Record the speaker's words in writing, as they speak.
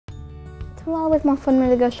It's always more fun when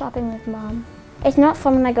I go shopping with Mom. It's not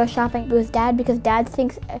fun when I go shopping with Dad because Dad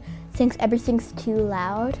thinks everything's too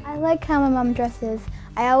loud. I like how my mom dresses.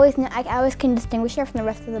 I always can distinguish her from the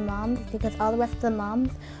rest of the moms because all the rest of the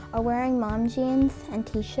moms are wearing mom jeans and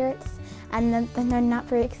t-shirts and then they're not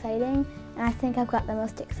very exciting, and I think I've got the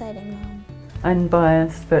most exciting mom.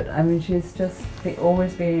 Unbiased, but I mean she's just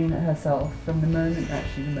always been herself from the moment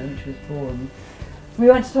she was born. We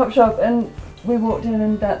went to Topshop and we walked in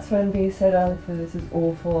and that's when Bea said, "Oh, this is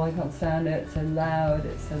awful, I can't stand it, it's so loud,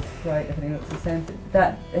 it's so bright, everything looks the same."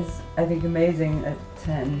 That is, I think, amazing at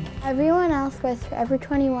 10. Everyone else wears Forever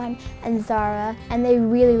 21 and Zara, and they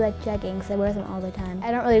really like jeggings. They wear them all the time.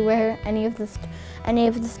 I don't really wear any of the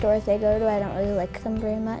stores they go to. I don't really like them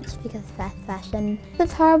very much because fast fashion.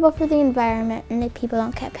 It's horrible for the environment and that people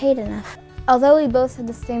don't get paid enough. Although we both have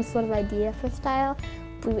the same sort of idea for style,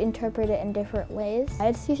 we interpret it in different ways.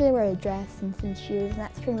 I just usually wear a dress and some shoes, and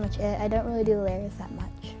that's pretty much it. I don't really do layers that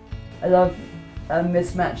much. I love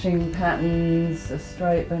mismatching patterns, a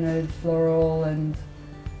stripe and a floral, and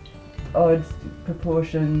odd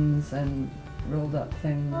proportions and rolled up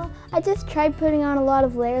things. Well, I just tried putting on a lot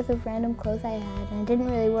of layers of random clothes I had, and it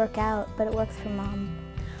didn't really work out, but it works for Mom.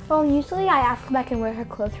 Well, usually I ask if I can wear her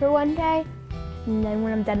clothes for one day, and then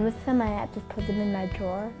when I'm done with them, I just put them in my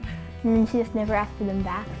drawer. And then she just never asked for them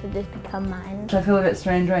back, so they just become mine. I feel a bit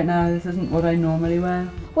strange right now. This isn't what I normally wear.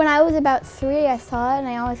 When I was about 3, I saw it and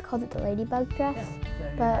I always called it the ladybug dress. Yeah,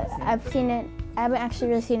 but I haven't actually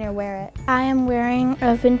really seen her wear it. I am wearing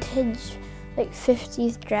a vintage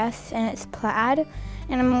 50s dress and it's plaid.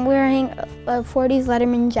 And I'm wearing a 40s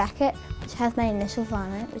Letterman jacket, which has my initials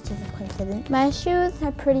on it, which is a coincidence. My shoes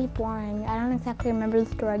are pretty boring. I don't exactly remember the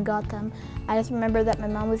store I got them. I just remember that my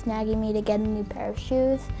mom was nagging me to get a new pair of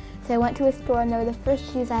shoes. So I went to a store and they were the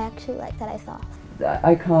first shoes I actually liked that I saw.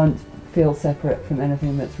 I can't feel separate from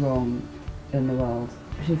anything that's wrong in the world.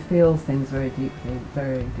 She feels things very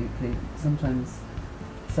deeply, sometimes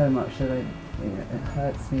so much that it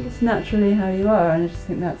hurts me. It's naturally how you are, and I just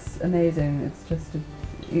think that's amazing. It's just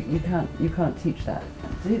you can't teach that.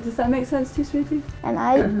 Does that make sense to you, sweetie? And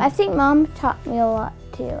I think Mom taught me a lot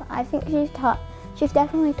too. I think she's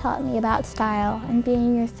definitely taught me about style and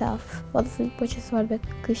being yourself, which is sort of a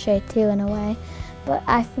cliche too in a way, but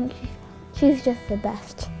I think she's just the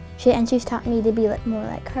best. She's taught me to be more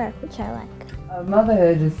like her, which I like.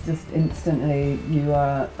 Motherhood is just instantly, you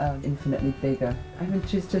are infinitely bigger. I mean,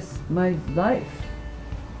 she's just my life.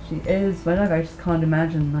 She is my life. I just can't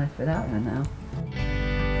imagine life without her now.